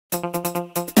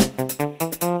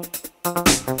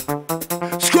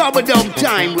Rubber dub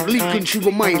time with Lincoln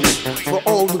Sugar Miner for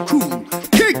all the crew.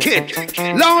 Kick it,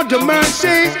 Lord of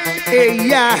mercy. Hey,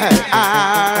 yeah,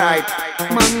 alright.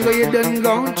 Mungo, you done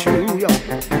gone through, yo.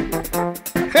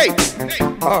 Hey,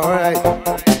 alright.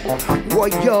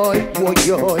 Woyoy,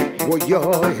 woyoy,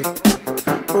 woyoy.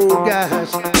 Oh,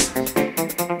 gosh.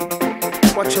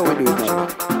 What shall we do now?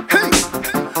 Hey,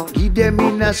 give them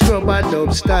in a scrubber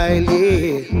dub style,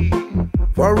 yeah.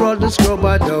 For all the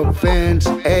scrubber dub fans,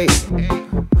 hey.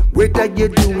 Whether you're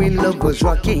doing lovers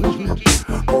rocking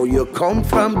or you come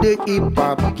from the hip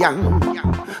hop gang,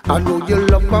 I know you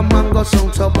love a mango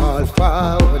sound so ball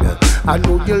forward. I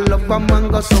know you love a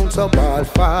mango sound so ball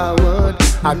forward.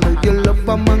 I know you love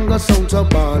a mango sound so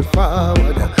ball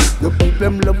forward. The people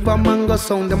them love a mango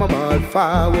sound them a ball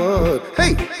forward.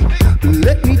 Hey,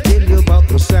 let me tell you about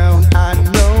the sound I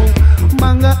know.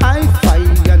 Manga I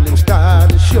fight and them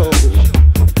start the show.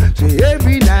 See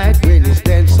every night when it's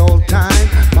dance all time,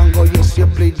 Mungo, yes, you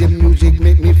play the music,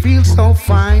 make me feel so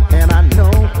fine. And I know,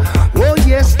 oh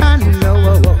yes, I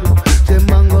know, say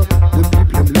Mungo, the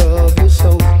people love you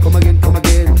so. Come again,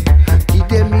 keep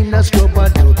them in a scrubber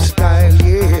dub style,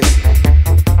 yeah.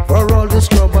 For all the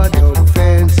scrubber dub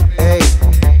fans, hey.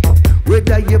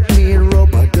 Whether you're playing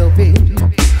rubber dubbing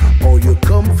or you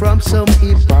come from some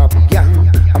hip hop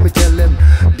gang, I'ma tell them,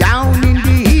 down in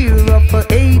the year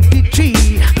of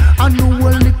 83, I know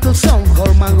a little song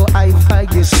called Mango Hi-Fi,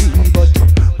 you see. But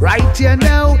right here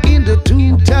now in the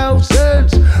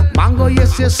 2000s, Mango,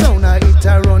 yes, your sound it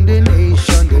around the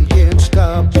nation. Them can't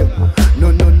stop you.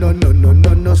 No, no, no, no, no,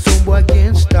 no, no, some boy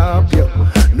can't stop you.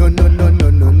 No, no, no, no,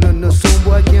 no, no, no, some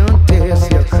boy can't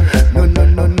test you. No, no,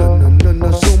 no, no, no, no,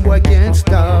 no, some boy can't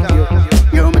stop you.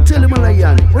 You know me tell him a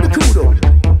lion, what the cool though?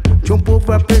 Jump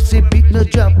over, press it, beat the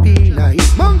drop in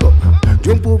it. Mungo,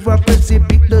 jump over, press it,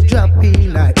 beat the drop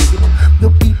in it. The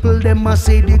people them a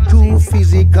say the crew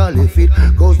physically fit,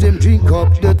 cause them drink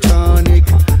up the tonic.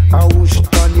 I wish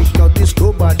tonic, not this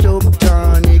scrubber dub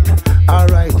tonic.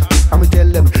 Alright, I'ma tell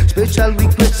them, special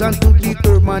requests unto the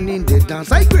urban in the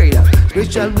dance. I agree.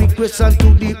 Special requests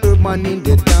unto the urban in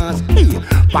the dance. Hey,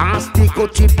 pass the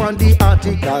cut chip on the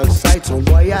article side. Sound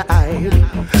boy I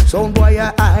hide, sound boy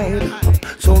I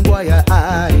hide, sound boy I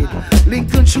hide.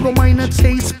 Lincoln Sugar Miner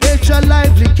say special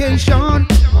application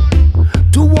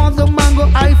to all the Mango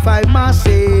Hi-Fi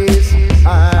masses.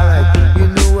 Alright, you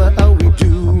know how we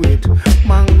do it.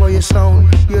 Mango, you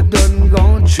sound, you done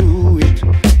gone through it.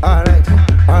 Alright,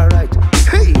 alright.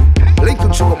 Hey,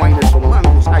 Lincoln Sugar Miners from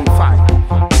Mango's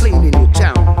Hi-Fi. Playing in your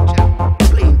town,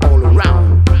 playing all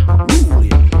around,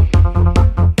 ruling.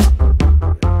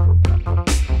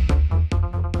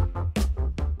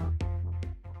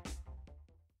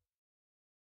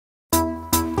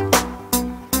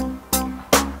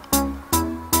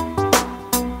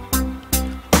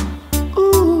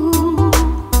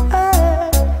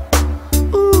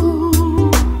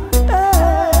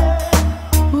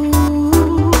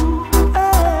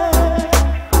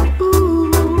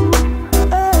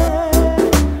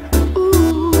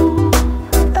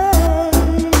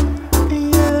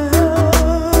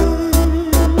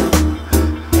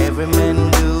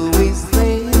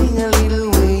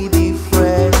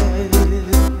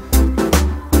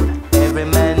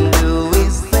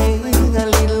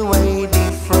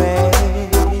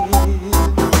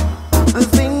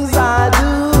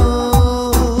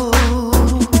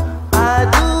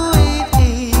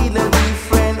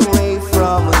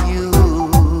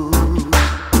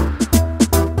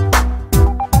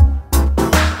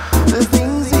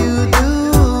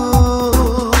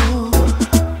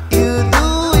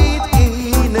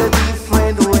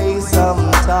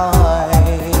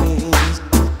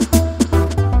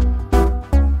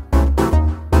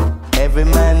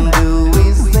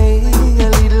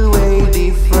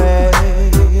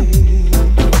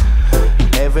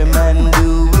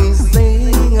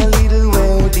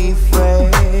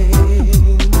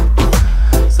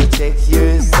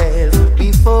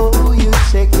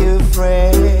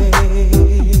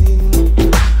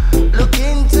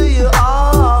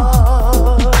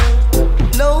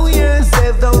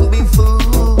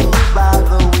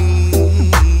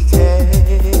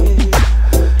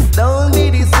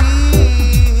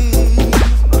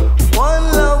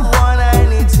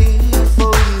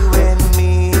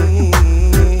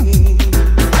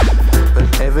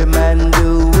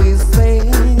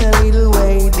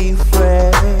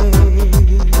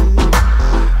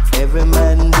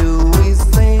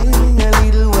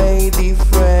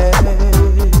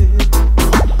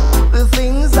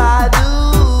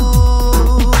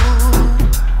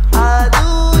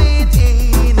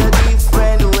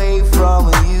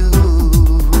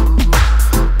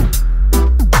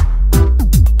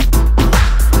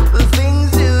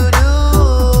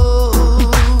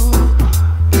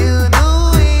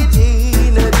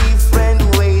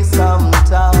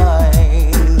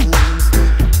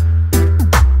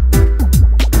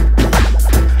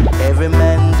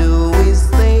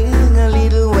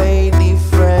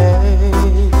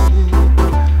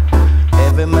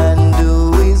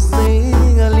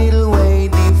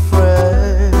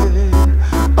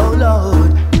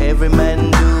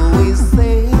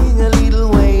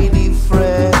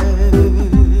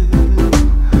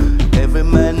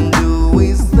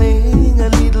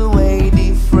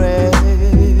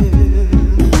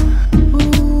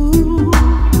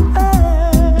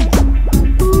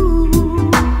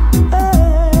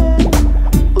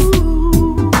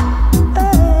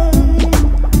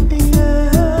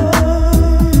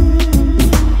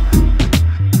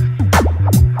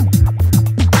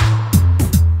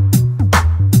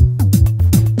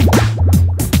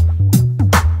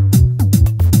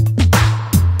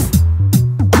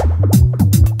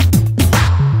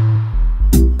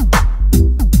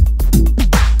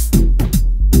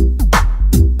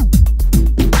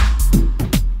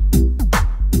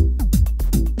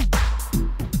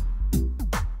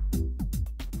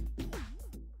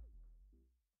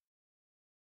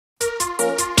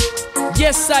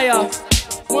 Yes, sire.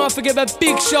 Want to give a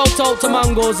big shout out to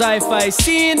Mungo's hi-fi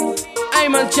scene.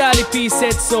 I'm on Charlie P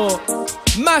said so.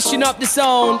 Mashing up the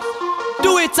sound.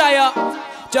 Do it, sire.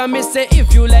 John me say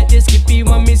if you like this skippy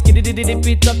one miss dip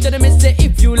it up. Tell me say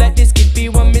if you like this skippy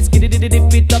one miss dip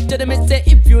it up. Tell me say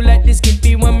if you like this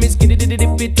skippy one miss dip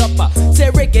it up. Say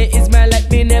reggae is my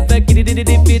life, me never dip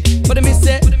it. But me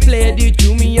say play the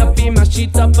tune me up in my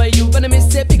shit up for you. But me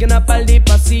say picking up all the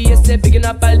posse, yes say picking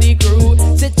up all the crew.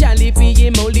 Say Charlie P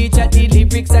Molly chat the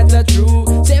lyrics that are true.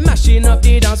 Say mashing up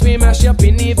the dance, we mash up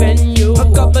in the venue.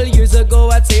 A couple years ago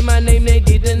I'd say my name, they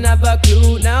didn't have a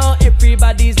clue. Now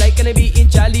everybody's like gonna be in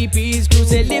Charlie P's crew.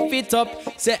 Say lift it up,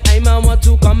 say I'm a want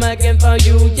to come again for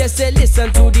you. Just say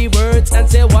listen to the words and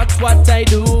say watch what I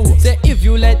do. Say if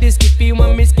you like this skippy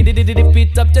one miss dip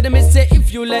it up. Tell me say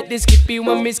if you like this skippy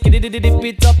one miss dip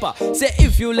it up. Say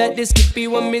if you like this skippy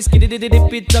one miss dip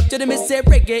it up. Tell me say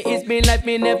reggae is me life,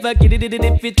 me never dip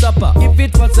it up. If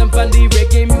it wasn't for the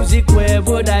reggae music, where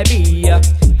would I be?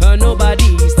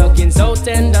 Nobody stuck in South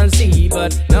End and Sea.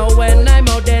 But now when I'm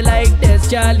out there like this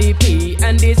Charlie P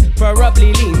and this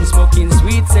probably lean smoking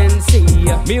sweet sensei.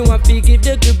 Me want to give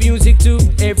the good music to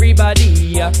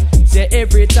everybody. Say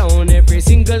every town, every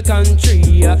single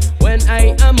country. When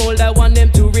I am old I want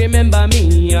them to remember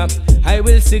me. I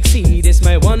will succeed, it's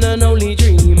my one and only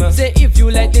dream. Say if you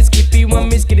like this skippy one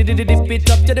miss dip it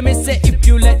up. Tell me say if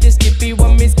you like this skippy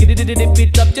one miss dip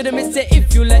it up. Tell me say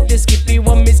if you like this skippy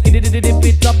one miss dip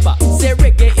it up. Say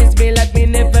reggae is me like me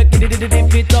never dip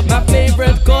it up. My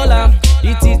favorite color,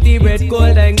 it is the red,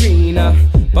 gold and green.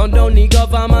 Bound down the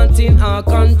government in our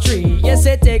country. Yes,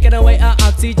 say taking away our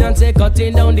oxygen, say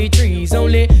cutting down the trees.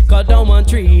 Only cut down one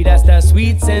tree, that's the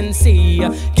sweet sensei.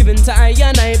 Given to I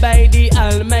and I by the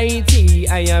Almighty.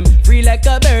 I am free like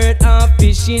a bird, a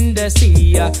fish in the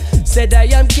sea. Said I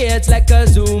am caged like a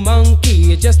zoo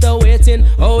monkey. Just waiting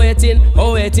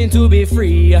to be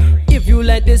free. If you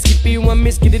like this skippy one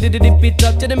miss dip it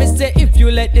up. Tell me say if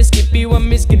you like this skippy one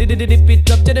miss dip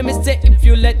it up. Tell me say if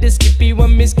you like this skippy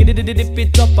one miss dip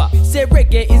it up. Say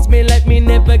reggae is me like me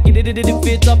never dip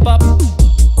it up.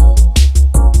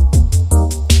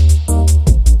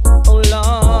 Oh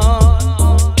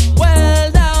Lord,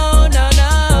 well down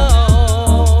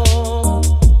now.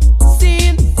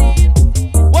 Seen,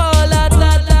 well la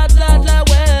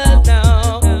well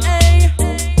now. Hey,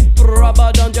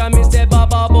 rubber don't jam me say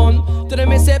baba bun. Tell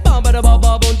me say baba da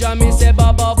baba bun, jam me say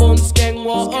baba bun. Skeng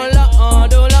wo oh la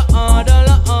odd, oh la odd, oh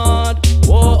la odd,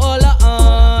 oh la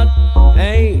odd.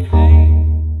 Hey.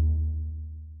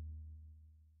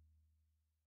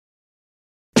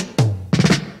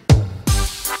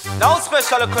 Now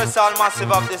special request all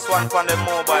massive of this one from the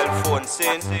mobile phone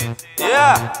scene.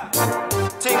 Yeah.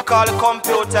 Think called the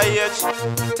computer age.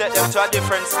 Take them to a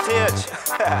different stage.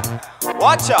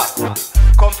 Watch out.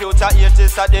 Computer age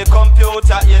is at the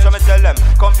computer age. Let me tell them.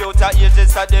 Computer age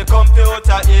is at the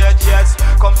computer age. Yes.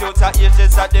 Computer age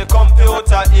is at the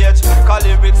computer age. Call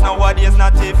lyrics nowadays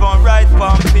not even right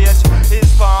on page.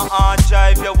 It's for hard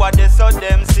drive, you what they so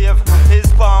them save. It's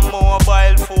for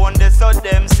mobile phone, they so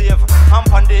them save. I'm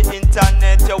on the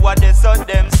internet, you what they so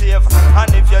them save.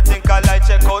 And if you think I like,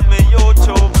 check out me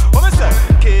YouTube. What me say?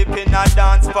 Keeping a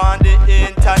dance on the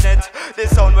internet. The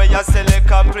sound where you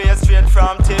select a play straight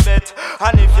from Tibet.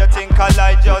 And if you think I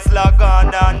like, just log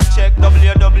on and check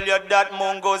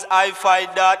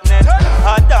www.mungoshifi.net.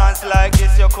 A dance like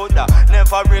this you coulda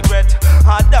never regret.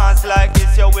 A dance like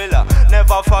this you will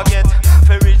never forget.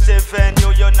 For reach the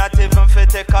venue, you're not even fit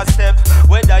take a step.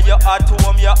 Whether you're at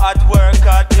home, you're at work,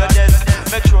 at your desk.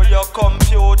 Make sure your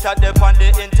computer dep on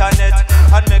the internet.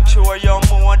 And make sure your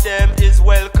modem is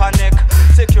well connect.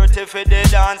 Security for the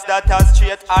dance that has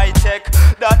straight high tech.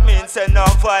 That means no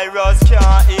virus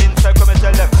can't infect. Come and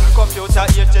tell them. Computer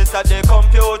age is at the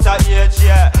computer age,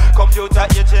 yeah. Computer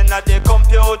age in at the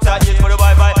computer age. For the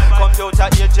bye-bye. Computer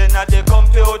age in at the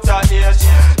computer age.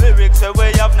 Lyrics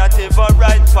away have not even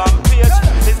right from page.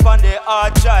 It's on the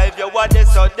hard drive, you what they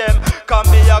saw them. Come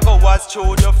me I go a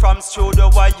studio, from studio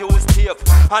I use tape.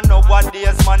 And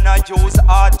nowadays man I use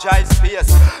hard drive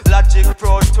space. Logic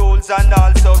Pro Tools and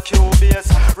also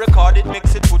Cubase. Record it,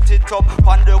 mix it, put it up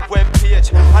on the web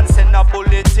page. And send a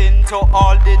bulletin to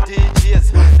all the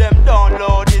DJs. Them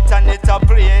download it and it a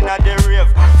playing at the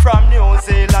rave. From New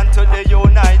Zealand to the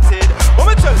United. What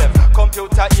me tell them?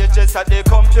 Computer ages at the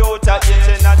computer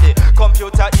age. And the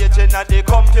computer age and the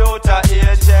computer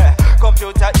age, yeah.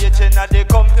 Computer age and the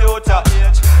computer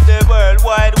age. The World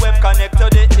Wide Web connect to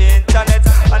the internet.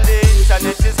 And the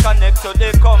internet is connect to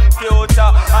the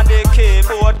computer. And the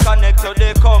keyboard connect to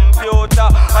the computer.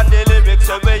 And the lyrics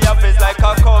the way up is like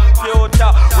a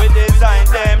computer. We design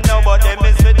them now but they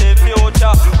miss with the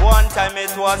future. One time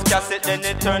it was cassette, then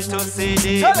it turned to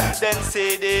CD. Then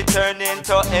CD turned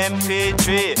into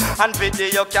MP3, and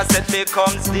video cassette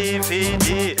becomes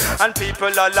DVD. And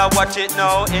people all watch it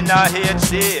now in a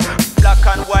HD. Black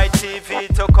and white TV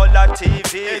to color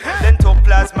TV, then to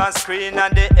plasma screen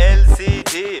and the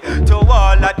LCD. To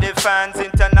all of the fans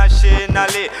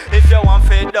internationally, if you want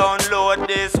to download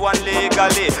this one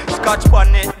legally, Scotch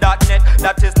Bonnet.net,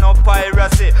 that is no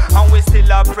piracy. And we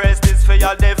still press this for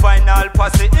your the final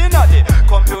posse. Inna the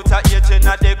computer age,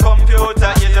 inna the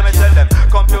computer age. Let me tell them,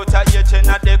 computer age,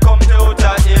 inna the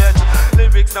computer age.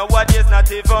 Lyrics nowadays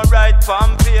not even right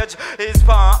from page. It's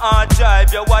pan hard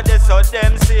drive, you what they so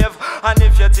them save. And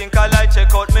if you think I like,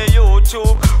 check out me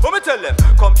YouTube. Let me tell them,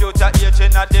 computer age,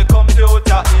 inna the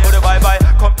computer age. Oh, the bye-bye,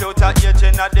 computer age,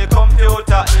 inna the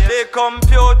computer age. The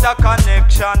computer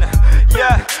connection,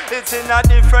 yeah, it's in a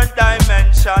different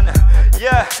dimension.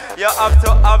 Yeah, you have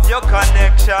to have your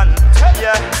connection.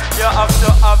 Yeah, you have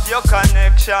to have your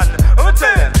connection. Let me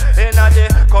tell them, inna the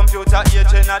computer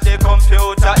age, inna the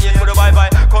computer age. Oh, the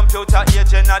bye-bye, computer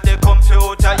age, inna the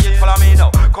computer age. Follow me now,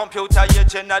 computer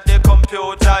age, inna the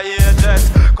computer age.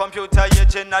 Computer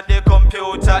age, inna the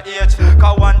computer age.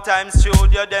 Cause one time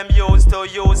studio them used to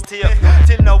use tape.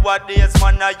 Till nowadays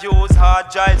man I use hard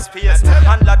drive space,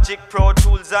 and Logic Pro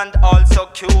Tools and also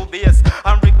Cubase.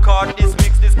 And record this,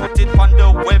 mix this, put it on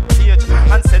the web page,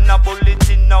 and send a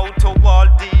bulletin out to all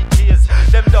DJs.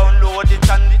 Them download it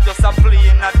and it just a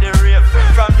playing at the rave.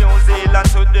 From New Zealand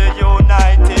to the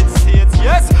United States.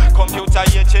 Yes, computer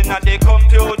age, inna the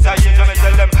computer age. Let me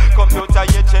tell them, computer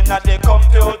age, inna the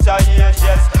computer age.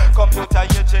 Yes, computer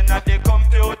age, inna the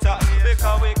computer.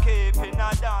 Because we keep in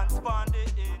a dance on the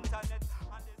internet.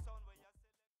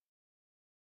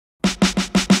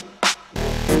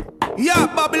 Yeah,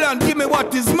 Babylon, give me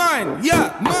what is mine.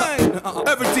 Yeah, mine.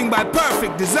 Everything by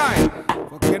perfect design.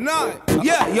 Can I?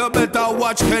 Yeah, you better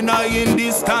watch Can I in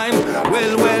this time.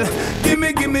 Well, give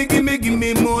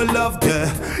me more love there.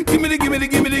 Give me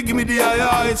the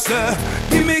aye, sir.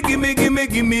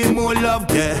 Give me more love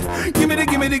there. Give me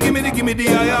the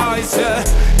aye, sir.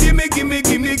 Give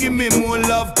me more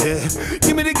love there.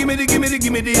 Give me the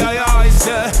aye,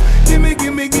 sir. Give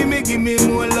me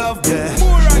more love there.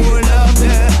 More love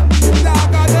there.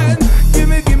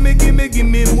 Give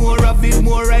me more of it,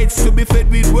 more rights to be fed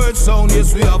with word sound,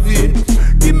 yes we have it.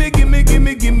 Give me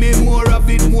more of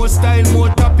it, more style, more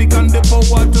topic and the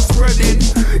power to spread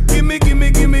it. Give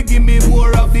me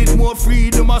more of it, more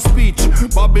freedom of speech,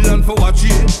 Babylon for watch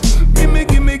it. Give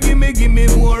me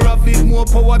more of it, more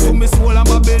power to me soul and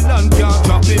Babylon can't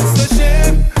drop it. It's a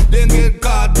shame, they get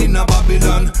caught in a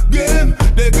Babylon game,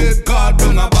 they get caught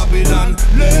in a Babylon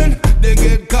lane, they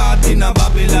get caught in a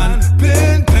Babylon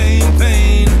pain.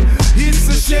 It's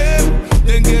a shame,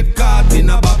 they get caught in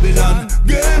a Babylon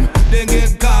game, they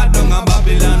get caught in a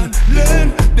Babylon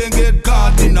lane, they get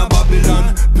caught in a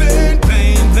Babylon pain.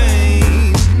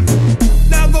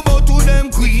 Now go vote to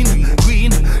them queen.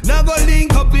 Now go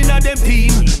link up in a them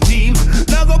team.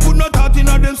 Now go put no thought in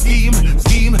a them scheme.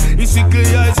 It's sickly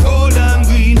as gold and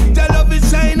green. Tell love it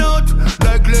shine out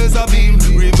like laser beam.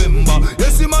 Remember,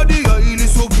 yes, him a the oil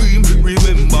is supreme.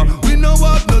 Remember, we no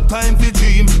have no time for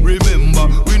dream. Remember,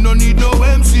 we no need no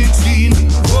M16.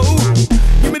 Oh,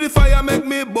 give me the fire, make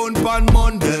me burn pan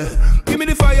Monday. Give me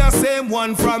the fire, same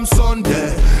one from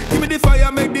Sunday. Give me the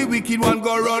fire, make the wicked one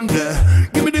go run there.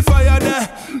 Give me the fire there,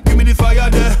 give me the fire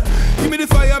there. Give me the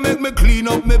fire, make me clean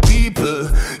up my people.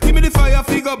 Give me the fire,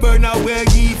 figure burn away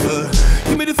evil.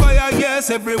 Give me the fire, yes,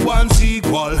 everyone's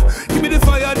equal. Give me the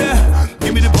fire there,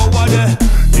 give me the power there.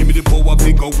 Give me the power,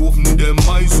 figure open them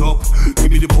eyes up.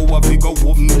 Give me the power, figure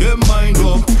open them mind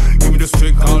up. Give me the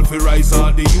strength, all for rise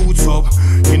all the youths up.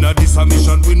 In a this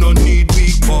mission, we no need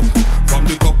big pop. From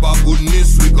the cup of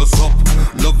goodness, we go up.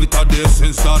 Love it at the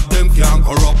essence that them can't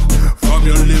corrupt. From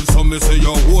your lips, some may say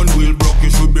your own will broke. You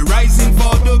should be rising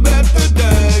for the better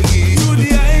day. To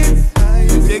the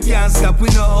heights, they can't stop, we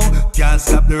know. Can't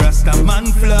stop the Rasta man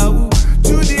flow.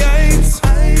 To the heights,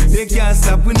 they can't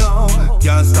stop, we know.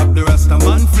 Can't stop the Rasta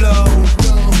man flow.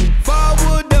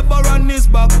 Forward never run this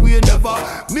back, we never.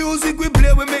 Music we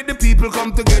play, we make the people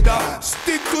come together.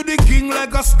 Stick to the king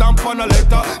like a stamp on a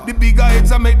letter. The bigger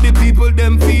heads make the people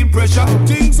them feel pressure.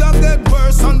 Things are get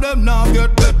worse and them now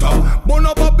get better. Burn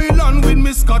up Babylon with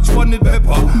me Scotch Bonnet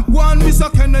pepper. One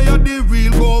Mr. Kenny, you're the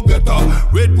real go-getter.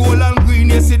 Red, gold and green,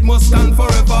 yes it must stand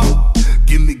forever.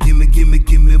 Give me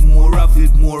more of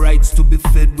it, more rights to be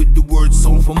fed with the word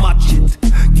sound for match it.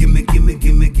 Give me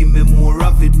more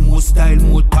of it, more style,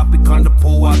 more topic and the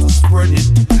power to spread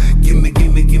it. Give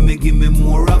me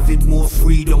more of it, more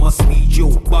freedom of speech, yo,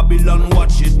 Babylon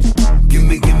watch it. Give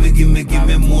me give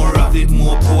me more of it.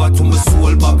 More power to my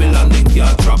soul, Babylon, they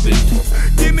can't drop it.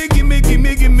 Give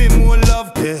me more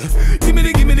love there. Give me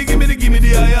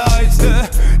the higher heights there.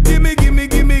 Give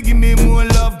me more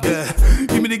love there.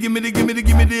 Give me the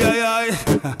higher heights.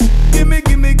 Give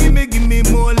me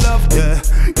more love there.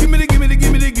 Give me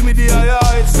the higher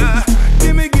heights there.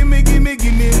 Give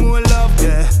me more love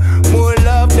there. More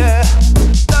love there.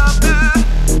 Love there.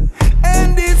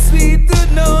 And it's sweet to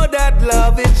know that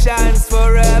love it shines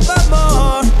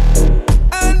forevermore.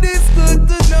 And it's good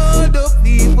to know the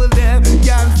people them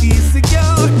can be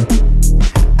secure.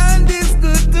 And it's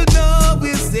good to know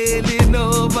we're sailing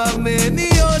over many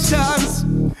oceans.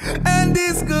 And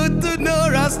it's good to know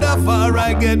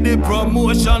Rastafari get the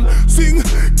promotion. Sing,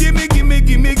 give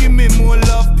me more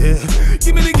love there.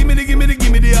 Give me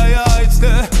the higher heights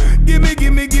there. Give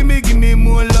me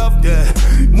more love there.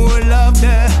 More love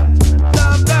there.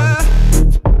 Love there.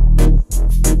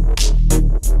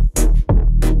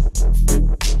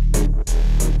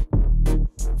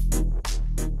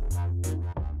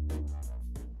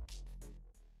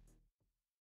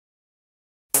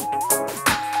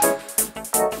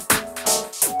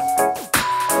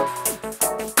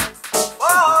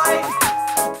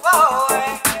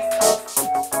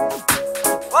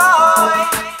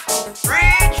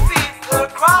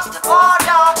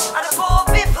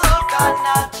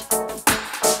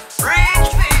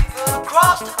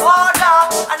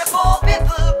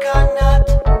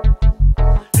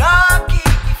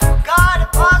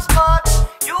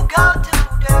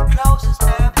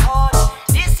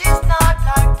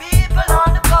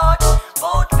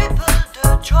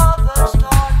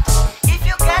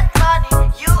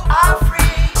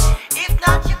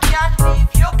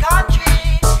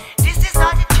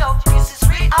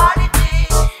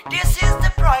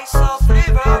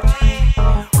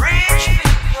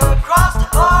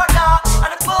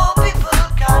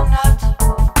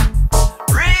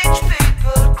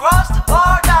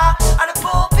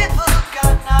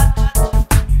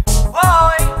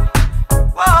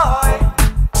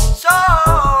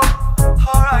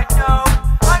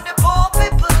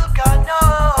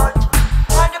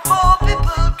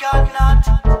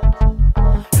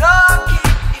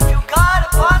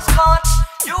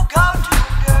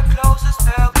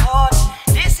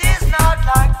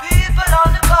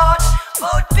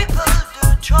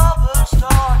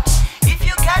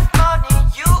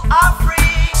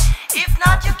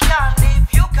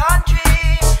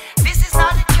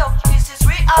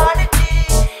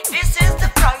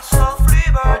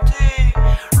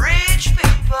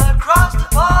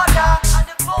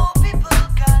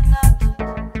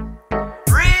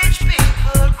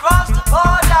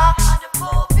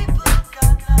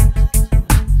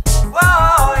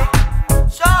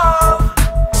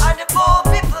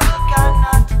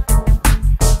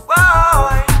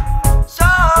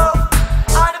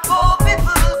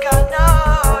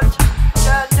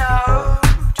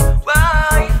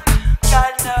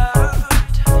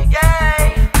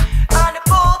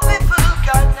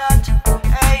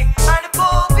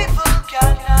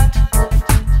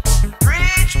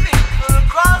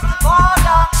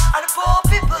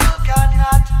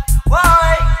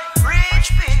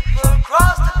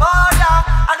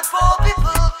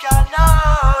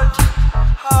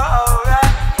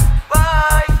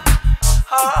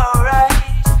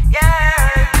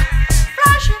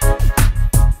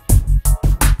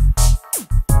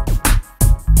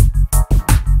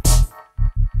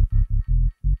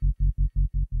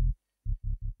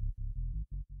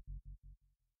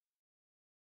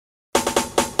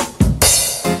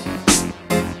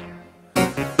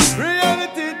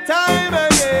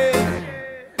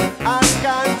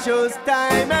 chose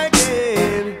time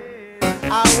again.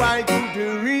 I want you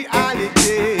to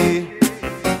reality.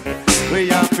 We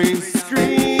have to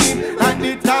scream at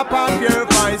the top of your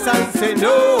voice and say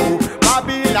no.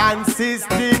 Babylon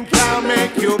system can't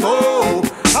make you go.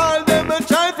 All them a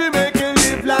try to make you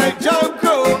live like John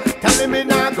Crow. Tell me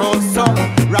now go so.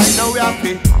 Right now we have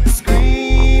to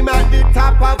scream at the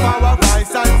top of our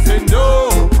voice and say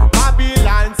no.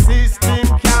 Babylon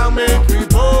system can't make we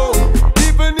go.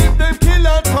 Even if they kill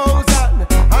 1,000,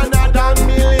 another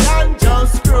million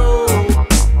just grow.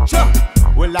 Sure.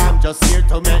 Well, I'm just here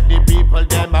to make the people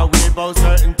them aware about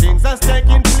certain things that's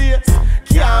taking place.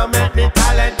 Can't make the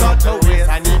talent go to waste.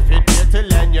 And if it's here to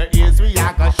lend your ears, we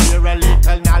are gonna share a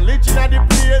little knowledge in the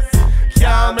place.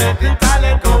 Can't make the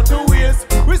talent go to waste.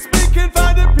 We're speaking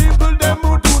for the people them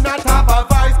who do not have a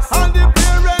voice, and the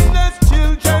parentless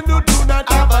children who do not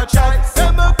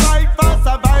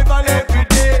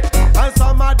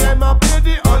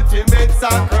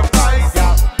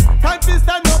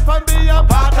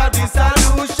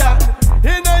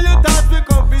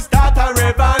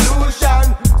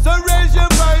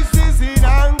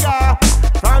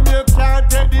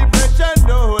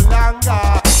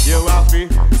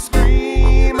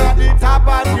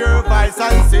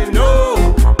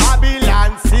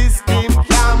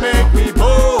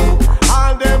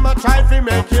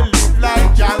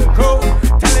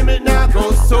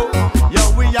so. Yo,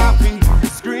 we happy.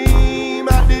 Scream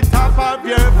at the top of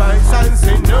your voice and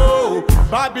say no.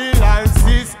 Babylon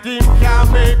system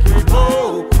can't make it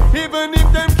go. Even if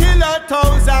them kill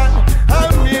 1,000,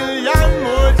 1,000,000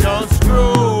 more just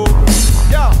grow.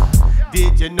 Yo,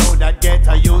 did you know that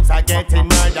ghetto youths are getting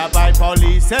murdered by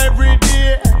police every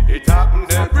day? It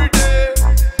happens every day.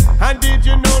 And did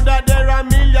you know that there are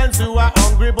millions who are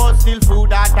hungry but still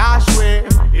food are dash way?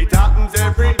 It happens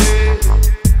every day.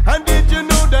 And did you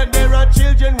know that there are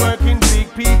children working big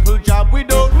people job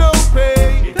without no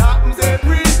pay? It happens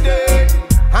every day.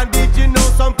 And did you know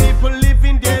some people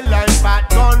living their life at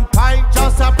gunpoint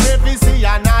just a privacy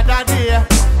another day?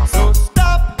 So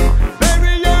stop,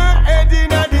 bury your head in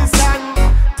the sand.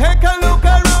 Take a look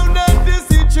around at the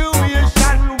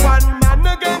situation. One man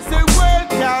against the world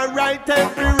can't right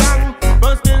every wrong,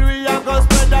 but still we are gonna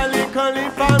spread a little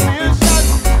information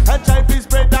and try to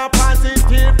spread a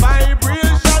positive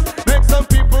vibration. Make some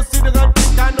people sit down and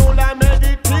think and all a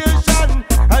meditation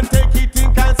and take it in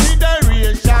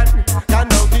consideration. And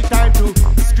now the time to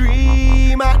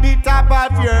scream at the top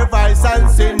of your voice and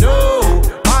say no.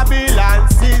 Babylon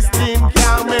system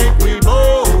can't make we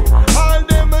bow. All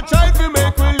them a try to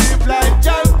make we live like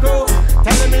Janko.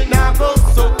 Tell them it now go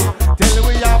so. Tell them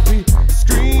we happy.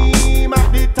 Scream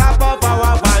at the top of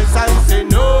our voice and say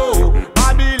no.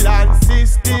 Babylon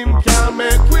system can't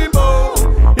make we bow.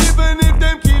 Even if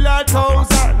them kill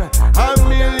 1,000,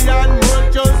 1,000,000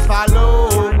 more just follow.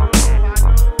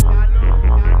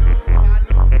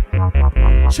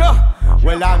 Sure.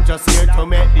 Well, I'm just here to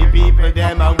make the people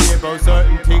them aware about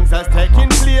certain things that's taking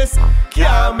place.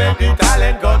 Can't make the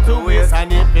talent go to waste.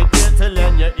 And if it is to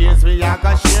lend your ears, we are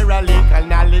gonna share a little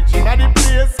knowledge in the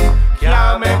place.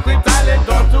 Can't make the talent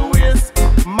go to waste.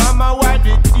 Mama, wipe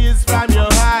the tears from your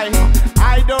eye.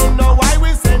 I don't know why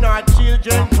we send our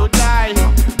children to die.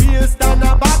 Based on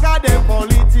a bag of them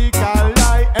political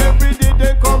lie. Every day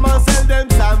they come and sell them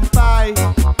some pie.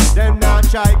 Them not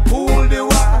try cool the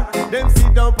war. Them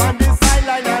sit down on the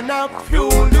sideline and not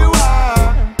fuel the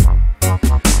war.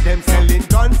 Them selling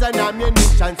guns and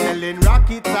ammunition, selling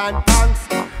rockets and tanks.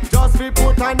 Just we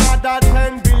put another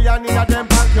 10 billion in a them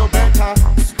bank, you better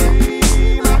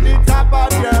scream at the top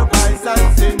of your voice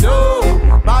and say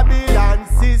no. Babylon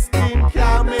system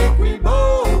can't make me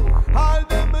bow. All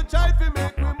them a try to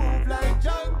make me move like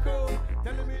Janko.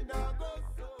 Tell me now go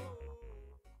so.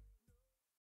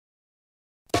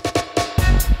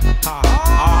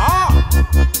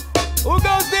 Who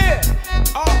goes there?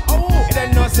 You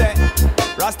don't know, say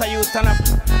Rasta youth stand up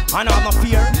and have no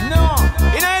fear. No,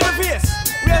 in every face,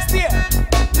 we are still.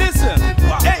 Listen,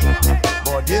 hey,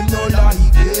 But them no like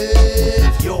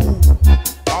it, yo.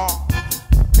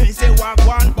 me say walk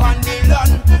one pon the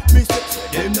land. Me say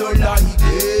them no like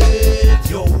it,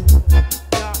 yo.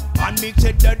 And me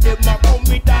say that them a come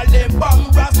with all them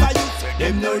bomb. Rasta youth say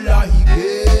Them no like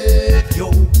it, yo.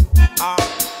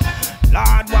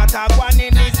 Lord, what a one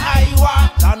in this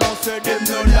Iowa. I know say them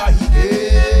Them no like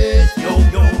it, yo,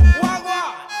 yo. Wagwa.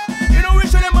 You know we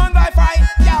show them on Wi-Fi.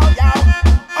 Yo, yo.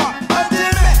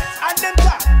 Ultimate. And them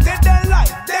talk. They don't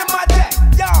like. Them a check.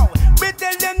 Yo. We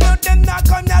tell them no, them not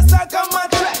come here, so come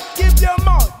and track. Keep your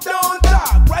mouth. Don't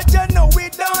talk. Right you know we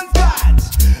don't touch.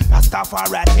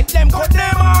 Rastafari. Hit them, cut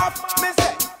them off. Me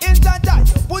say, into that.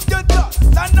 Put your trust.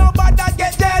 And nobody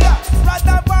get jealous.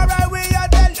 Rastafari, we are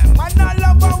tell them. Man, I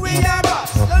love what we are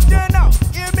boss. Don't you know?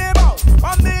 Give me mouth.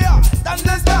 From the heart. And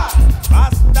the start.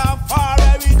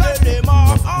 Rastafari, we tell them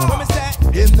off. What me say?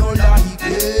 Them no like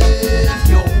it,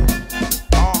 yo.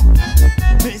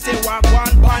 Me say walk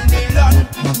one pon the land.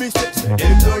 Me say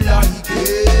Them no like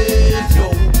it, yo.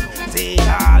 see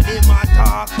all them a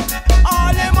talk.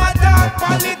 All them a talk.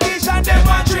 Politicians them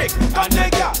a trick. And they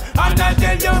got. And I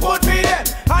tell you vote for them.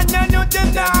 And then you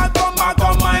them now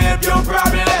come and help your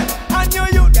problem. And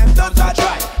you them don't a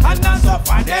try. And then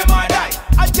suffer them a die.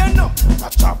 And you know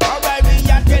that's a right we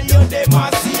a tell you them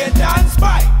a see it and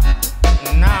spy.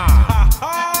 Nah.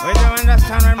 We don't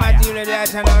understand what my deal is there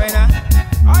to know, you know?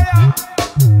 Oh yeah.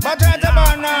 But right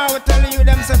about now, we're telling you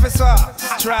them self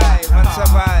strive and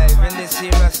survive in this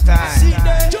serious time. See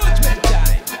the judgment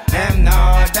time. Them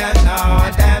know, them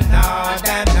know, them know,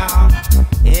 them know.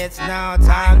 It's now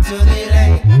time to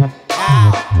delay.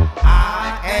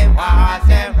 I ain't was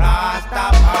them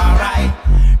Rastafari.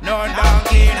 No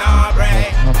donkey, no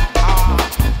break.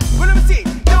 Well, let me see.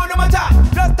 No, no matter.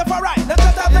 Rastafari. Let's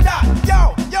just after that.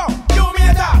 Yo, yo, you me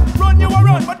a talk. Run, you a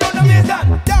run, but don't know me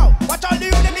done. Yo, watch all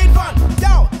you them need fun.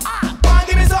 Yo, go and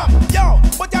give me some. Yo,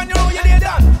 but you know you need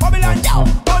done. Babylon, yo,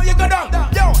 how you go down?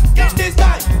 Yo, in this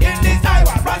time, in this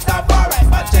Iowa, Rastafari.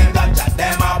 But them don't chat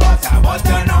them a bust, but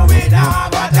you know we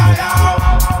don't got a yo.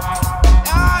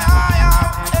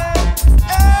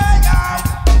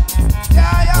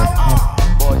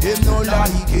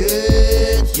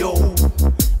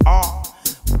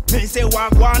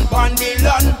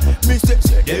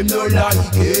 them no like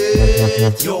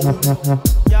it, yo.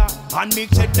 And me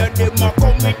say that them a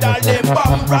come with all them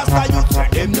bomb Rasta you say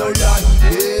them no like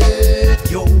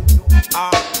it, yo.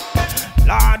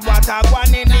 Lord, what a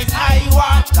one in this high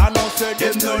watch. I know say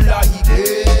them no like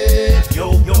it,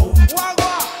 yo, yo. Wah,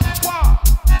 wah, wah.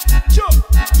 Yo,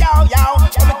 yo.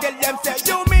 I'ma tell them say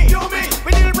you me.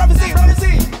 We need a prophecy.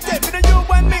 Take me to you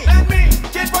and me.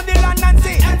 Change from the land and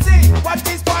see. What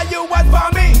is for you, what for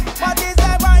me? What is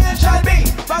ever it shall be.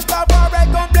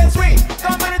 Rastafari come bless we. So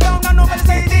many down and nobody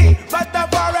say thee.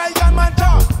 Rastafari young man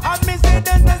talk. And me say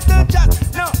them still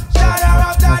just no. Shout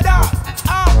out the dog.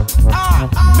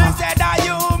 Me say that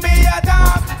you me a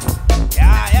dog.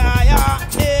 Yeah.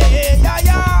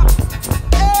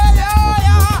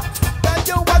 That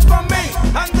you was from me.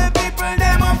 And the people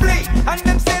them a flee. And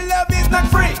them say love is not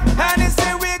free. And they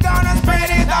say we gonna spread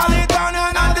it all the down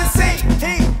on the sea.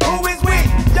 He who is we?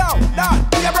 Yo, Lord,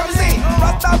 we a prophecy.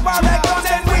 Rastafari comes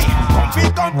and we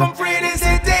come from free the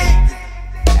city.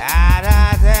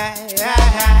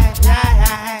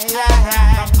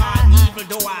 From all evil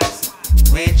doers.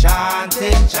 We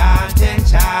chanting.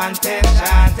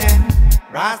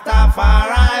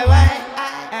 Rastafari way.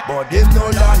 But them no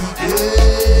like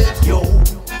it, yo.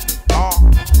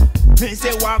 Me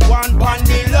say walk one pon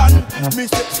the land. Me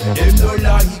say them no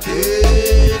like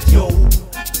it, yo.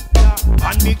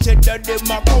 And me say that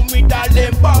them a come with all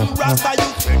them bomb Rasta you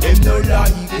say them no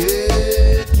like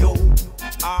it, yo.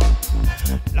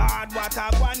 Lord, what a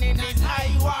one in this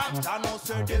high watch. I know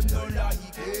say them no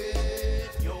like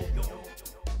it, yo.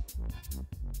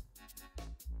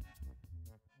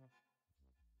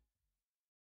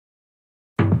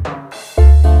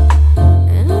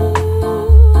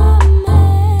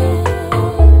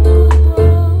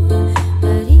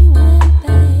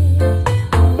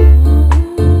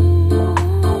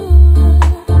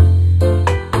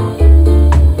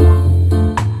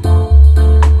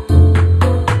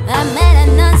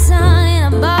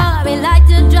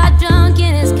 Drunk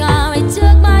in his car, he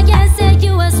took my hand, said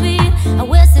you were sweet.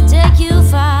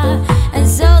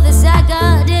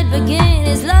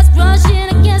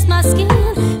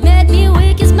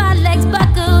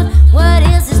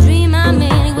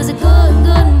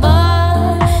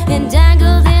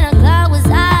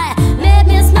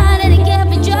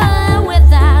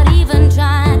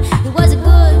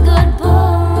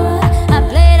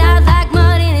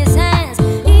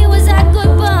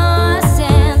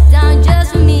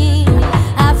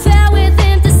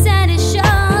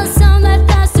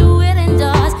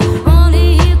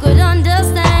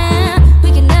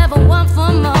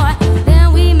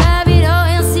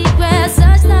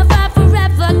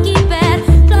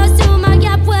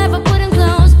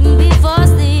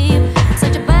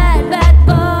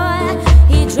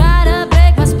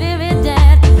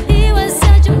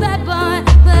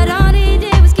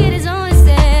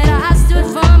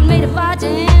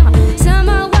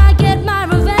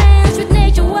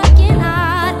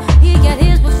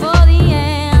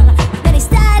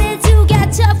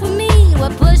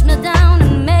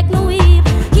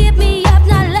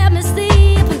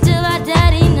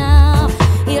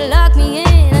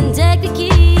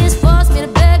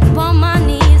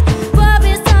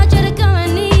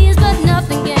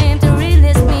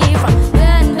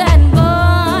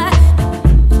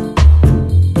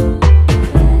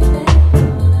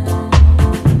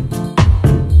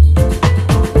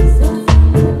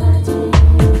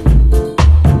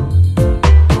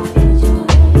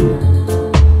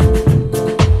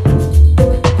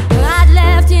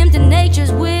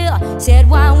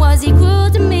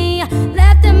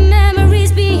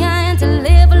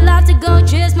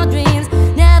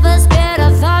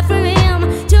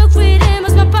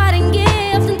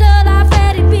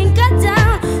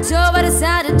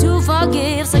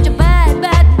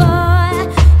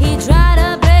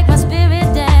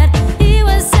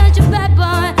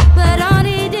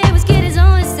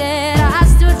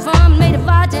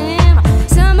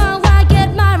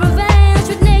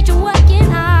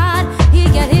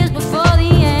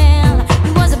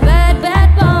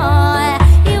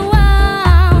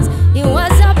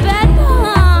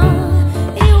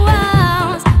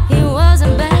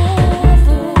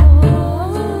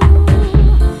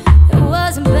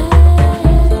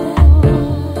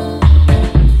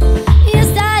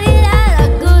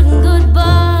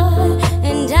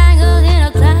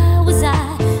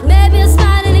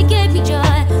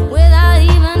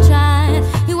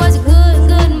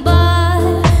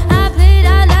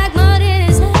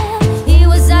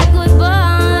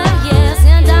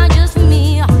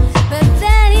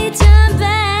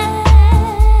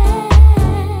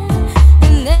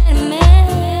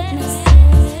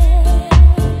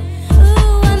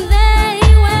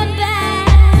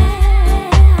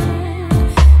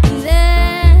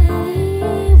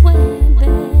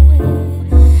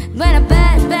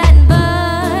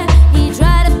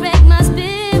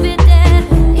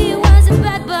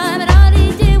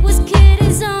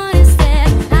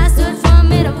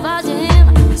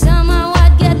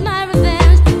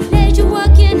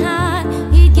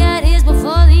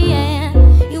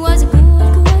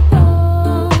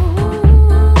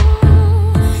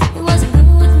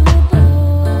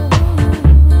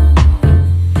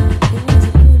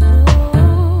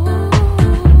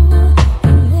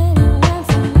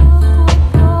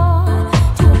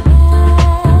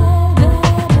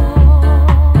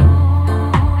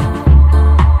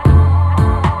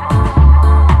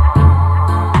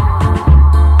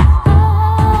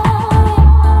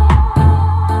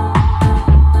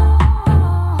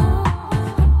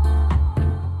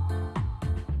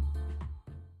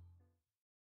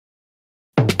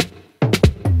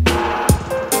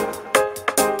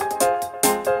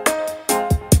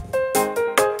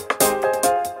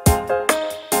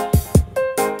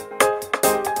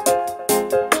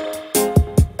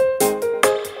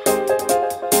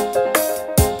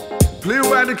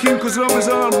 blues love is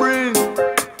all bring.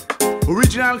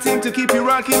 Original thing to keep you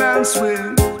rocking and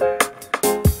swing.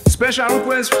 Special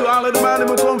request to all of the band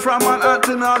who come from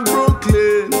Manhattan and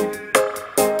Brooklyn.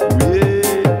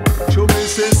 Yeah, show me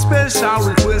say special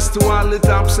request to all the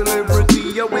top celebrity.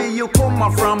 Where you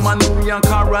come from, a New York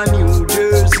or a New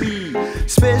Jersey.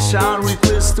 Special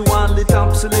request to all the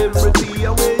top celebrity.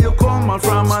 Where you come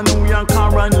from, a New York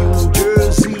or a New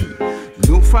Jersey.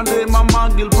 Look for them a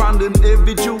muggle pan them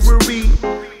heavy jewelry.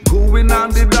 Going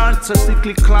on the dance, a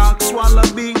stickly clock,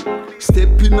 wallaby.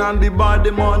 Stepping on the bar,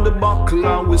 them on the buckle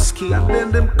of whiskey. And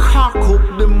then them cock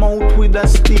up the mouth with a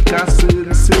stick of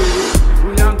sensei.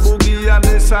 New York boogie and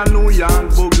this a New York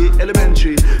boogie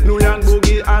elementary. New York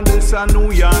boogie and this a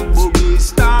New York boogie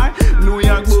star. New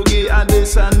York boogie and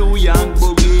this a New York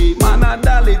boogie. Man a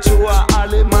dolly to a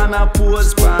alley, man a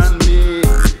pose pan me.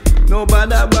 No bad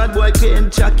boy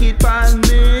can't chuck it pan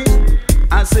me.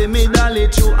 I say me dolly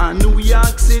to a New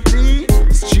York City.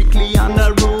 Strictly on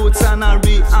the roots and a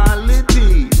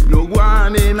reality. No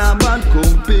one in a bad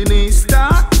company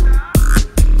star.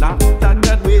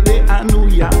 That way they a New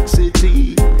York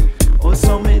City.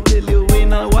 Also me tell you we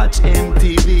no watch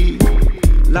MTV.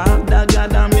 Lord da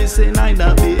God and me say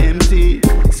neither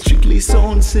BMT. Strictly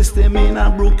sound system in a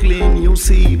Brooklyn you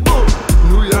see.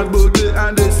 New York boogie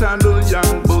and this a New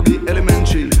York boogie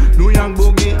elementary. New York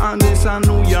boogie and this a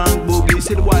New York boogie.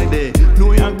 See the why there?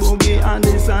 New York boogie and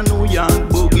this a New York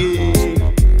boogie.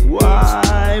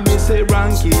 Why me say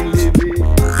ranking living?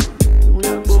 New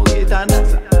York boogie and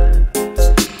that's a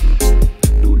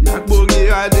New York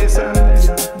boogie and this a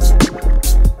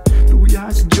New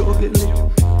York juggling.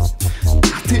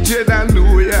 Teacher and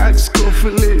New York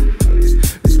scuffling.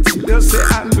 You say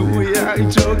a New York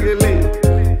juggling.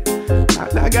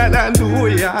 I got a New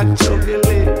York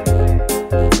juggling.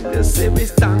 You say me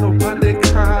stand up on the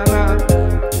corner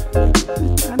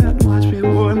and I watch me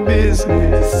own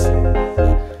business.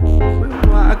 We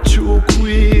walk through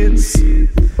Queens,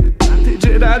 I teach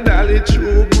you that dolly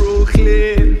through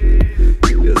Brooklyn.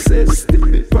 You say step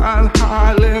it on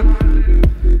Harlem,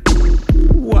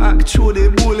 walk through the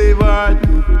boulevard,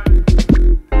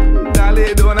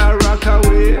 dolly down a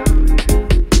Rockaway,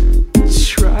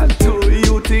 try to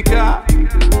Utica,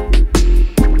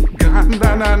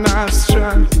 Gandana and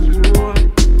Astron.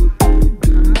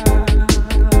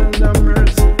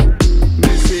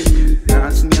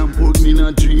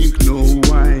 Drink no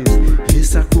wine.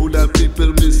 Yes, I could have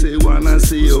people me say wanna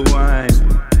see your wine.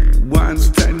 One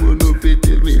time we no fit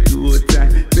till me 2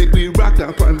 times. Make me rock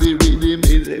up on the rhythm,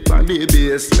 music on the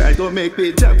bass line. Don't make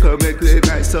me jump, come make me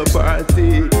nice a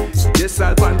party. Yes,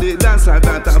 I on the dance, I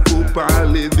got a poop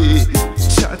and levy.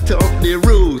 Chat up the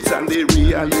roots and the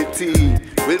reality.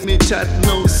 When me chat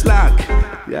no slack,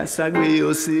 yes, I agree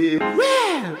you see.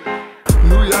 Well,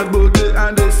 New York boogie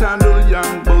and this a New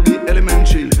York boogie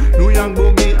elementary. New York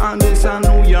boogie and this a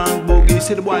New York boogie.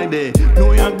 See the why there?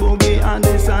 New York boogie and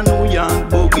this a New York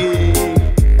boogie.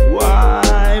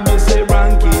 Why me say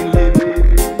ranking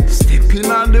living?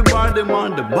 Stepping on the bar, them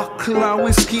on the buckle of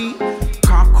whiskey.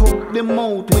 Cock up the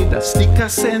mouth with a stick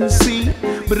of sensei.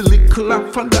 But a little I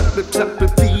forgot the top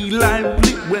of the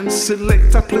lively. When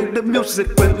selector play the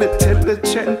music, when they tell the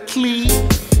gently.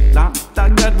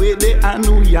 That God way they a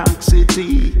New York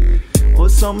City.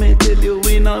 Also me tell you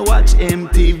we no watch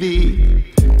MTV.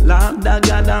 Lord da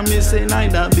God and me say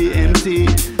neither BMT.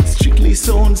 Strictly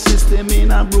sound system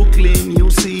in a Brooklyn you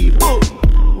see.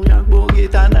 New York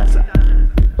boogie and that's a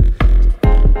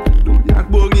New York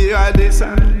boogie and this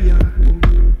a New York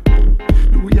boogie.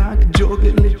 New York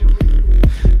juggling.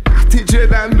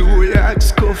 Teacher and New York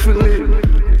scuffling.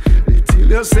 Till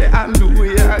you say a New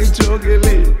York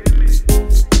juggling.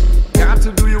 Got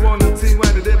to do you want to thing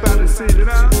when the day by the scene, you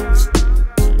know?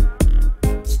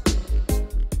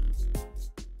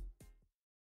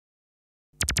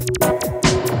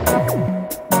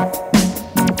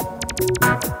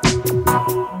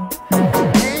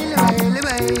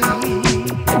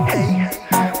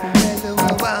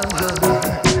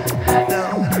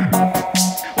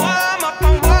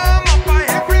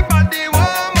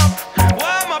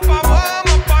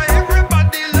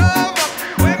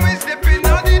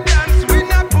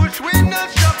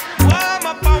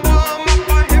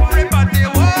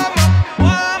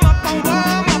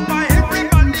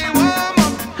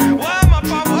 Warm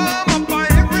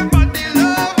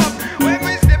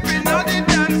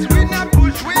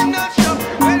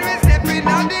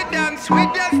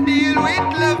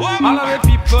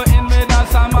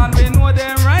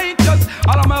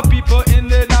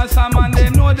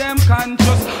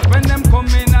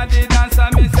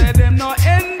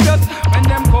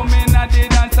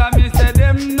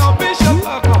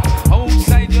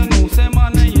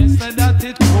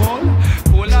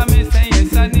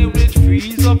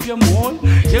up your mold.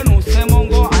 You know, say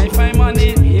Mungo, I find money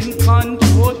in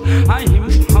control. I him,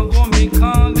 I go make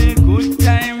all the good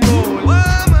time roll.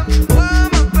 Warm up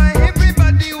for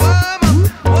everybody, warm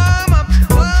up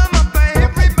for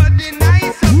everybody,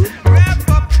 nice up. Wrap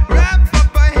up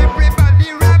for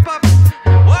everybody, wrap up.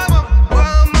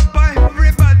 Warm up for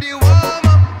everybody, warm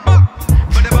up.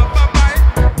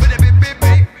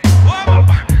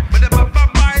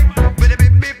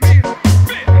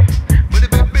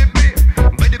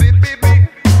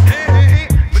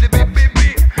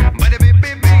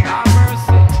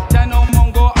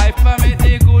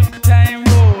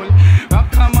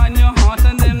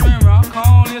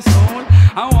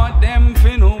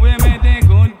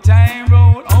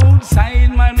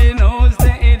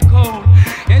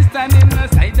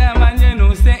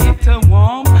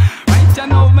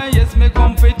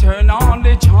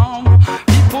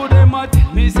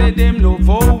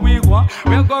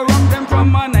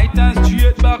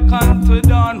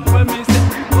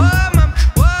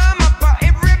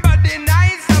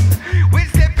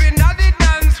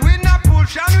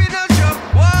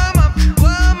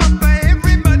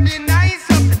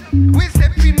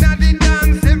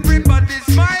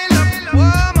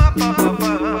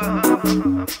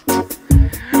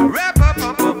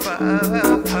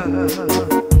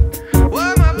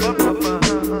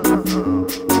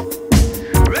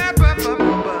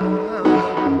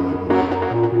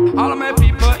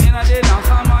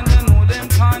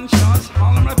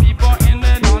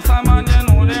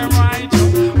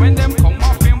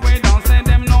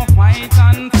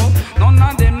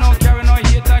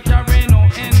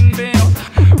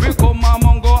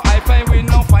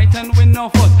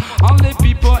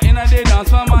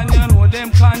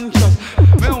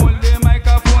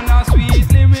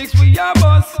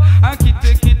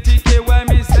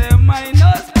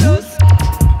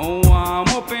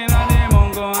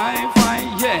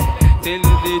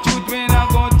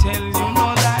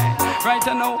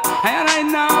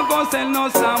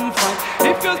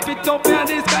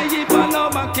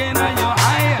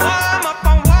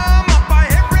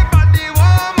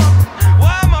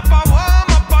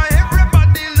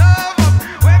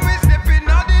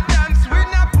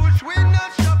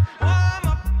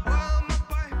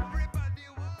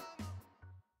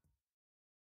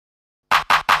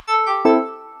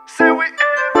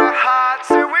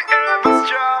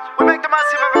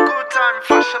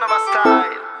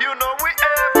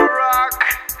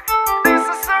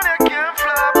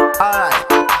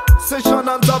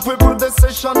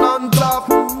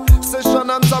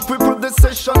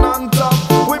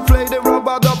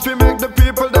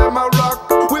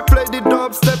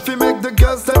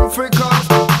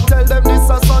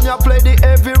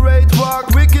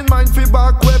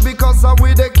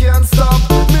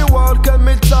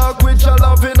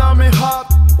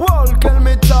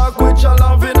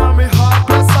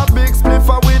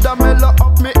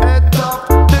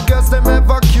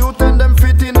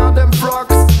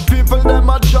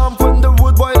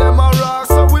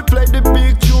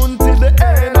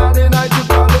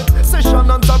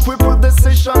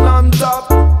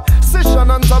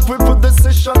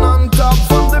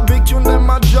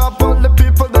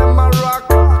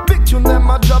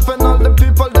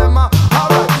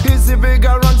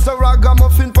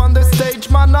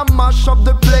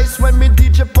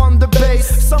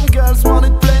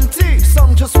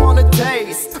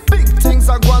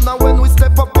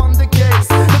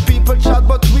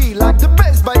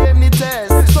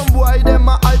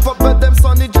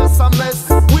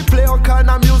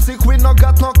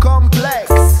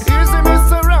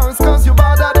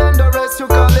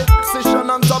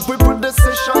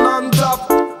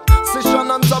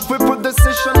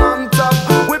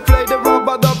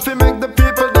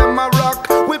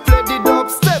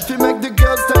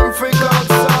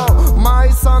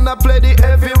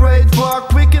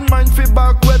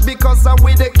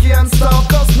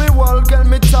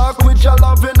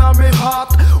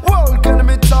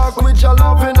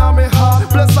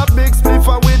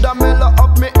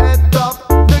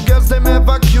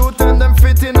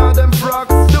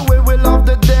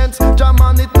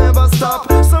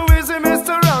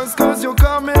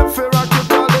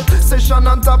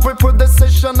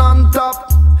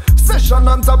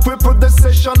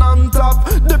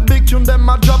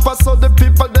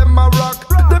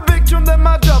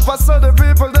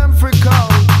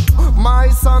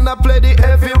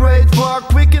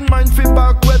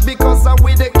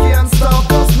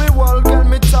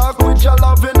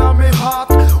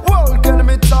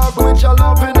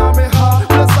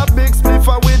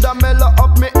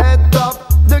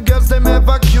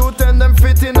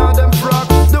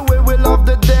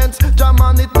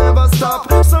 it never stop.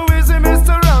 So easy,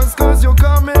 Mr.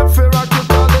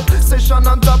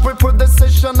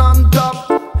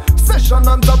 nation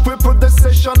on top, we put the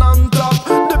session on top.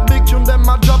 The big tune them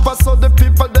a drop, I saw the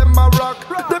people them a rock.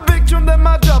 The big tune them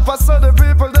a drop, I saw the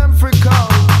people them freak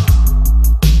out.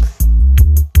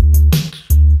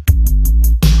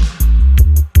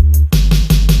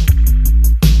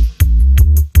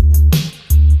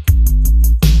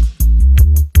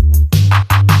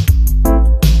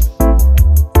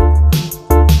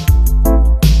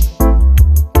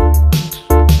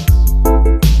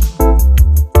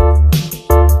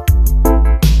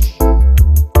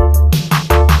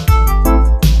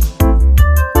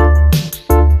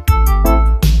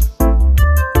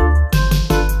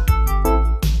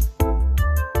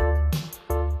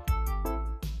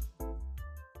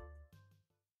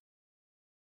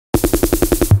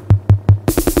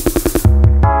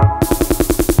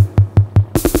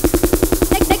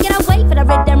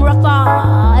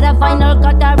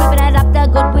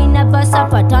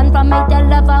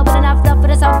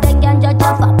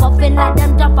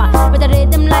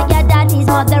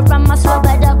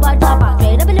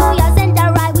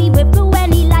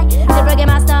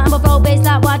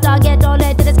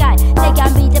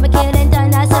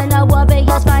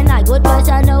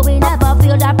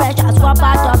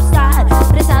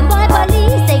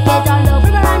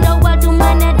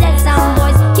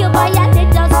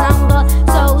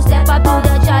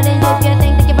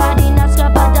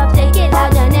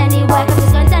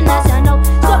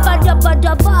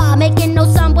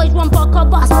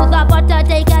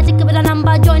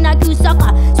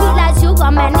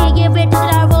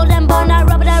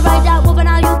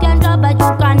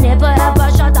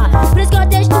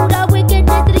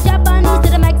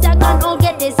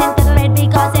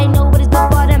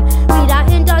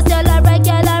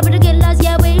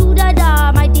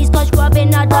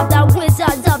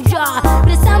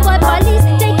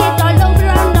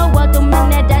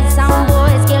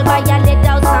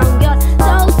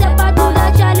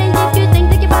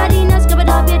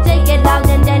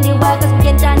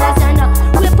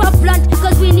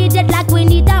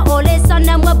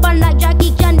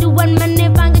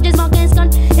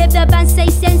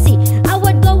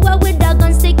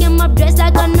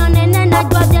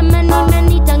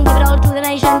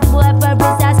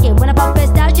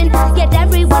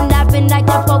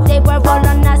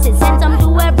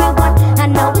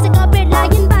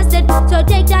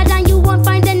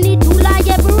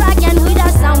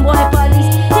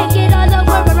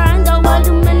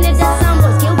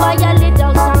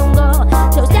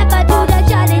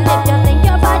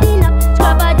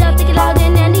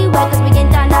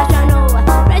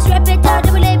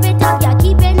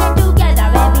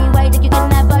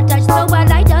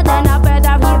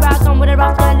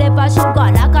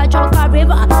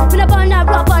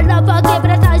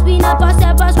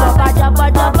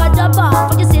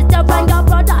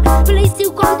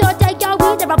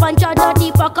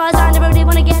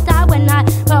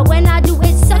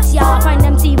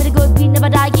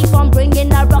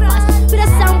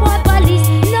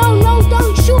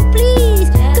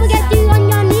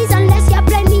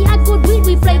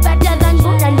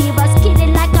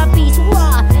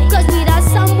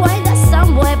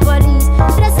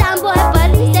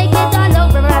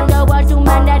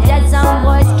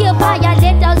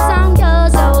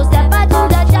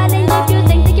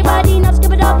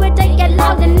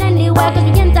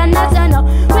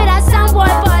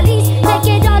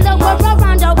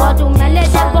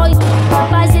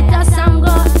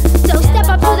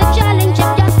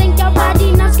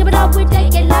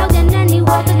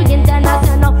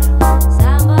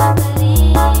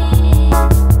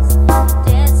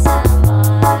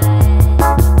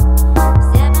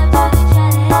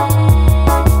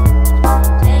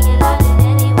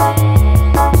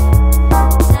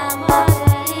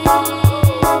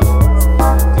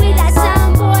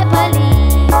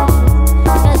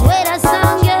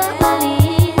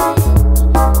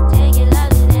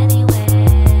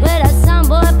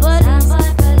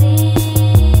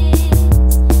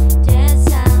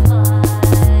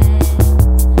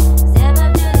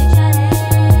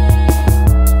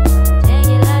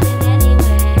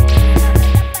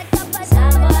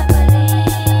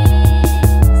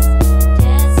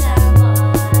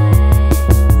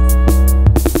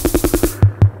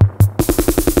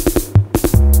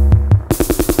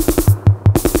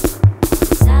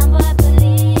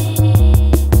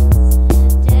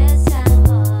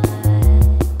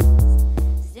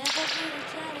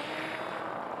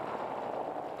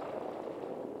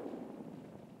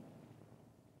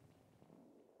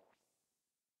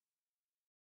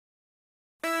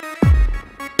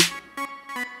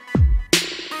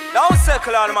 Don't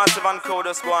circle on massive and cold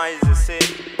us boys, you see.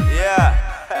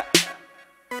 Yeah.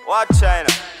 What China?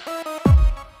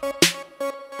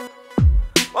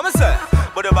 What me say?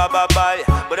 Buda ba ba bye,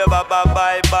 buda ba ba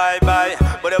bye bye bye,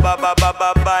 buda ba ba ba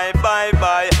ba bye bye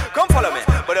bye. Come follow me.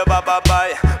 Buda ba ba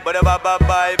bye, buda ba ba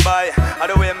bye bye. And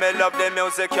the way me love the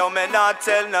music, yo me not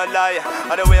tell no lie.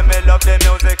 And the way me love the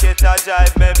music, it a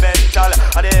drive me mental.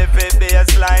 And the heavy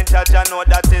bass line, judge I know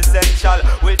that is essential.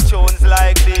 With tunes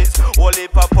like this, whole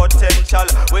heap of potential.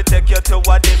 We take you to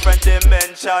a different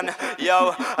dimension,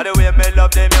 yo. And the way me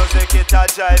love the music, it a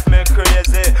drive me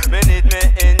crazy. Me need me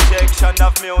injection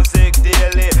of music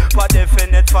daily. For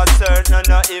definite, for certain,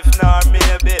 no if nor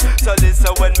maybe. So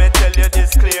listen when me tell you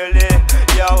this clearly,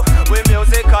 yo. We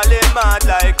musically mad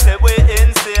like say we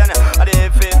insane. And the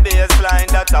heavy bass line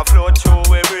that a flow through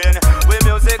we brain. We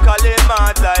musically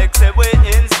mad like say we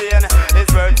insane. It's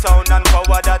word, sound and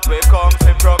power that we come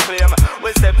to proclaim.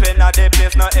 We step in at the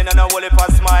place, not in and a whole heap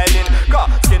of smiling. Cause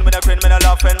skin with a grin, me no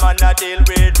laughing, man a deal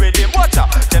with rhythm. Watch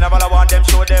out, general I want them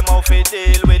show them how fi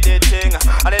deal with the thing.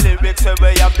 And the lyrics where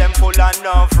we have them full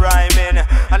enough rhyming.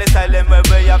 And the style them where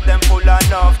we have them full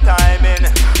enough timing.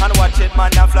 And watch it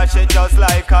man and flash it just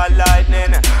like a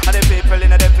lightning. And the people in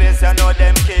the place you know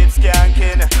them keep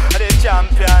skanking. And the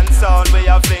champion sound we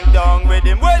have fling down with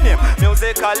him. When him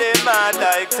musically mad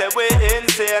like say we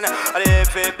insane. And the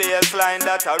heavy bass line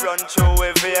that a run through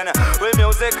we vein. We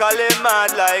musically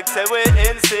mad like say we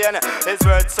insane. It's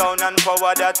word, sound and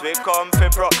power that we come to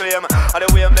proclaim. And the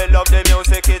way me love the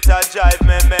music it a drive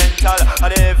me mental.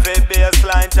 And the heavy bass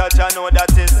line judge I know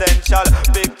that essential.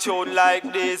 Big tune like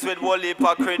this with whole heap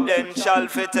of credential.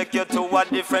 Fi take you to a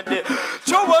different day.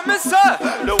 Show what me say.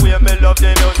 The way me love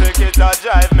the music it a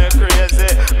drive me crazy.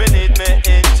 Me need me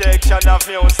injection of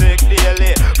music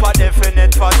daily. For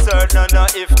definite, for certain, no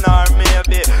if nor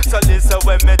maybe. So listen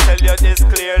when me tell you this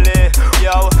clearly,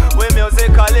 yo. We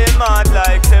musically mad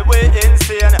like say we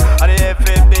insane. And the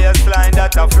heavy bass line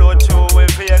that a flow through we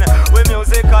vein. We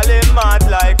musically mad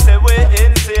like say we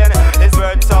insane. It's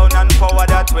word, sound and power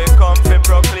that we come to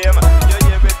proclaim. You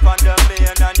hear it on the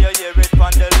main and you hear it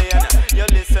on the lane. You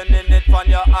listening it on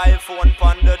your iPhone,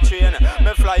 on the train.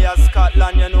 Me fly a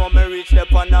Scotland, you know me reach there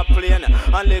on a plane.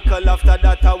 And little after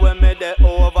that I went me there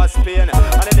over Spain.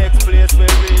 And the next place we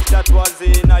reach that was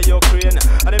in a Ukraine.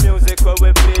 And the music where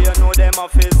we play, you know them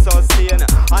off is sustain.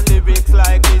 And lyrics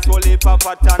like this will heap of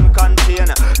pattern contain.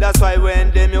 That's why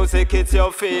when the music hits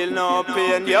you feel no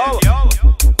pain, yo.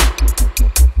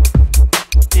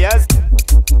 Yes.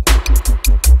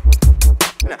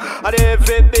 And the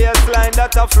heavy bass line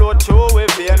that a flow through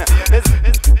with vein.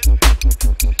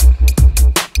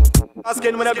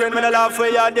 Asking when I bring me the laugh where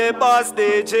you're the boss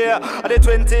DJ. And the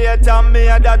 28th of May,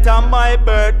 that a my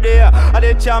birthday. And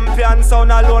the champion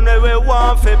sound alone where we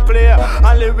want to play.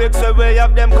 And lyrics where we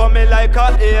have them coming like a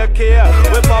AK.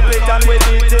 We pop it and we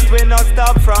beat it, we not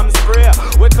stop from spray.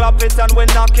 We clap it and we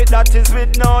knock it, that is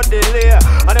with no delay.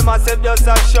 And the massive just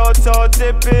a shout out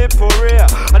the people here.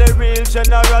 And the real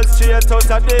general straight out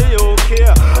of the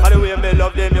UK. And the way me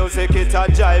love the music, it a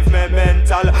drive me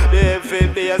mental. The heavy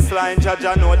bass line, judge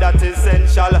I know that is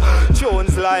essential.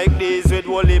 Tunes like these with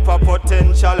whole heap of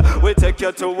potential. We take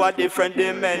you to a different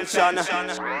dimension.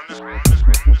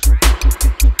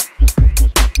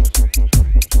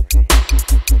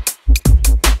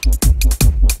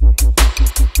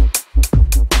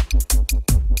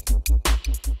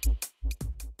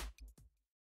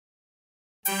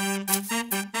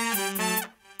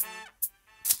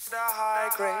 The high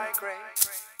grade.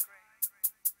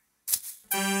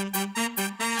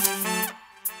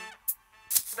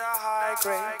 The high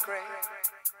grade.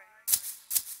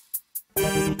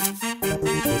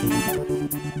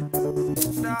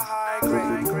 The high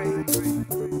grade.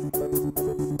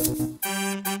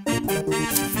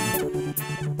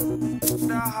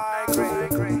 The high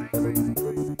grade.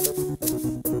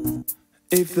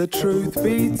 If the truth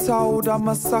be told, I'm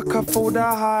a sucker for the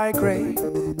high grade.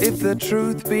 If the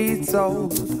truth be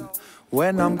told,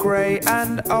 when I'm grey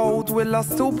and old, will I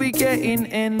still be getting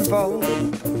involved?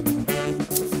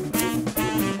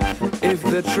 If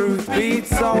the truth be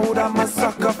told, I'm a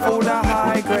sucker for the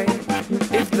high grade.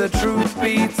 If the truth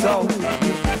be told,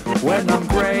 when I'm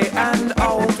grey and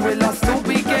old, will I still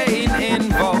be getting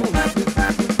involved?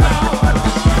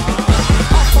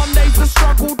 Some days I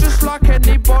struggle just like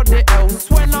anybody else.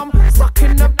 When I'm stuck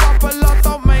in the bubble, I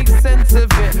don't make sense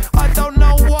of it. I don't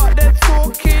know what they're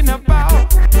talking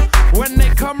about when they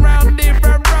come round here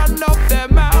and run off their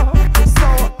mouth. So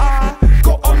I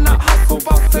got on that hustle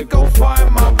bus to go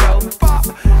find my wealth. But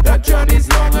that journey's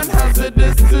long and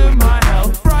hazardous to my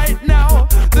health. Right now,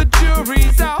 the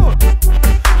jury's out.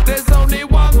 There's only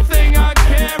one thing I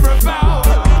care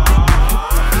about.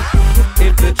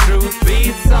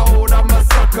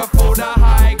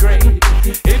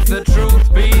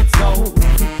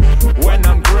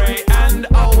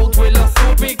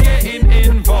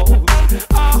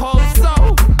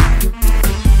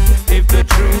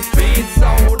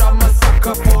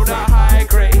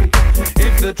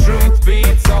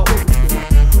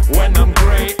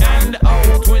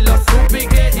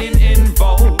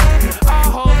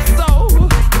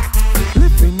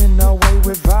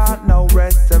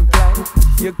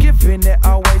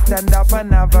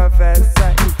 another verse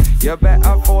say, you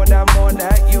better for the more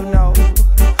that you know.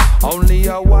 Only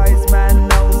a wise man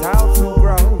knows how to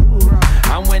grow.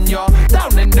 And when you're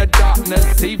down in the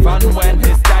darkness, even when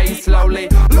it's day slowly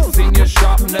losing your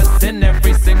sharpness in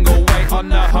every single way, on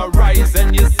the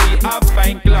horizon you see a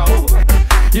faint glow.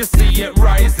 You see it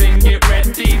rising, get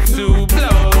ready to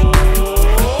blow.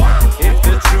 If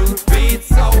the truth be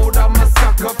told, I'm a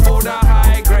sucker for the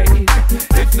high grade.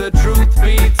 If the truth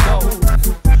be told,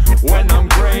 when I'm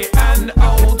grey and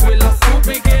old, will I still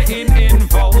be getting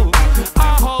involved?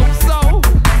 I hope so.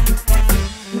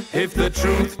 If the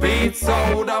truth be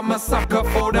told, I'm a sucker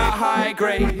for the high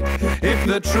grade. If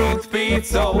the truth be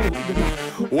told,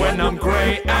 when I'm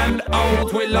grey and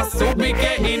old, will I still be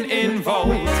getting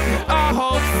involved? I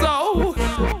hope so.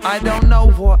 I don't know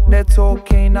what they're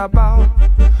talking about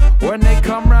when they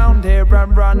come round here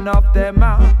and run up their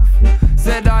mouth.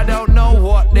 Said I don't know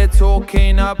what they're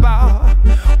talking about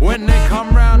when they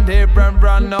come round here and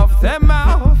run off their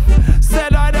mouth.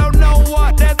 Said I don't know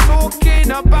what they're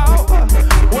talking about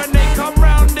when they come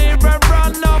round here and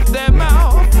run off their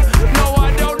mouth. No,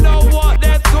 I don't know what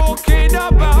they're talking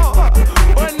about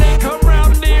when they come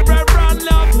round here and run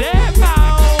off their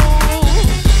mouth.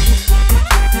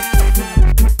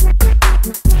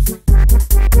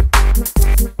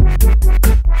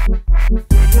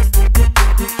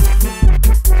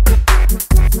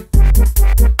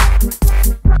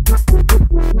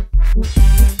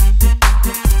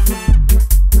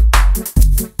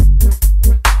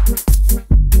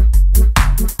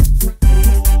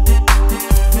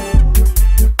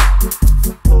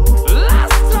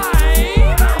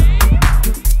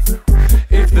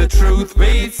 Truth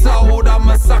be told, I'm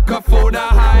a sucker for the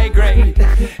high grade.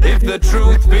 If the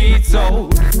truth be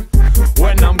told,